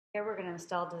Here we're going to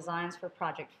install designs for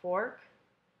Projectfork.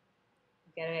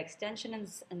 Go to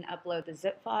extensions and upload the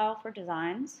zip file for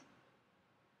designs.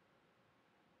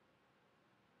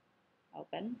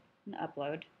 Open and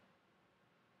upload.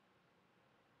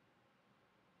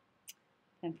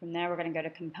 And from there we're going to go to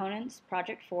Components,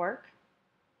 Projectfork.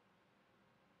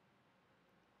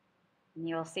 And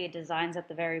you'll see designs at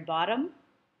the very bottom.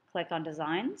 Click on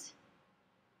Designs.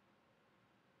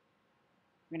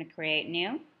 We're going to create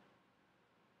new.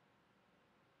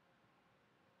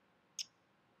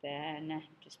 Then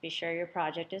just be sure your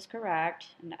project is correct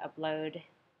and upload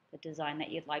the design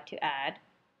that you'd like to add.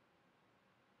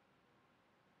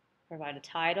 Provide a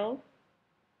title.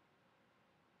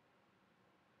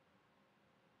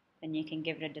 Then you can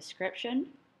give it a description.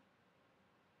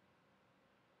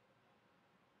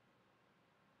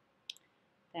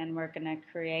 Then we're going to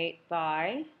create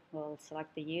by. We'll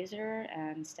select the user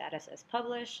and status as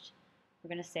published. We're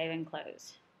going to save and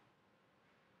close.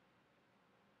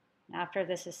 After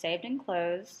this is saved and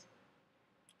closed,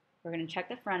 we're going to check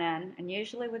the front end, and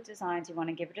usually with designs you want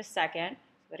to give it a second.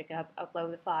 So go to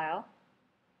upload the file,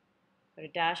 go to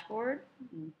dashboard,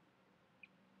 and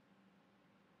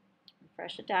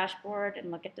refresh the dashboard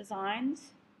and look at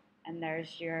designs, and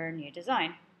there's your new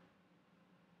design.